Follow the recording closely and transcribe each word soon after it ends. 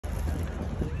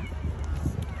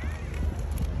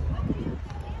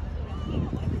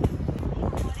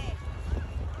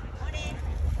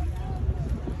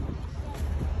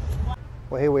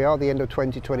Well, here we are, the end of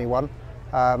 2021.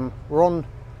 We're on,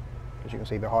 as you can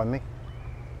see behind me,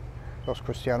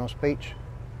 Cristianos beach.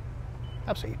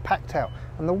 Absolutely packed out,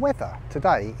 and the weather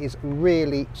today is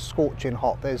really scorching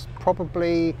hot. There's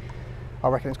probably, I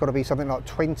reckon it's got to be something like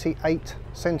 28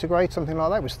 centigrade, something like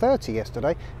that. It was 30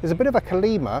 yesterday. There's a bit of a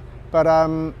kalima, but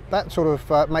that sort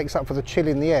of makes up for the chill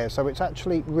in the air, so it's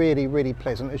actually really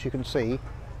pleasant, as you can see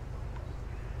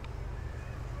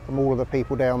from all of the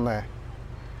people down there.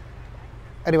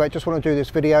 Anyway, just want to do this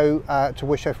video to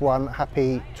wish everyone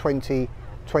happy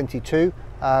 2022.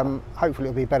 Hopefully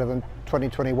it'll be better than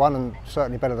 2021 and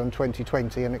certainly better than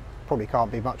 2020, and it probably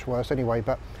can't be much worse anyway.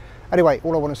 But anyway,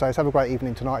 all I want to say is have a great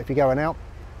evening tonight if you're going out,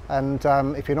 and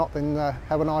if you're not, then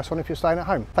have a nice one if you're staying at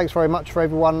home. Thanks very much for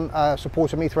everyone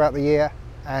supporting me throughout the year,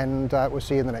 and we'll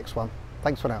see you in the next one.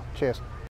 Thanks for now. Cheers.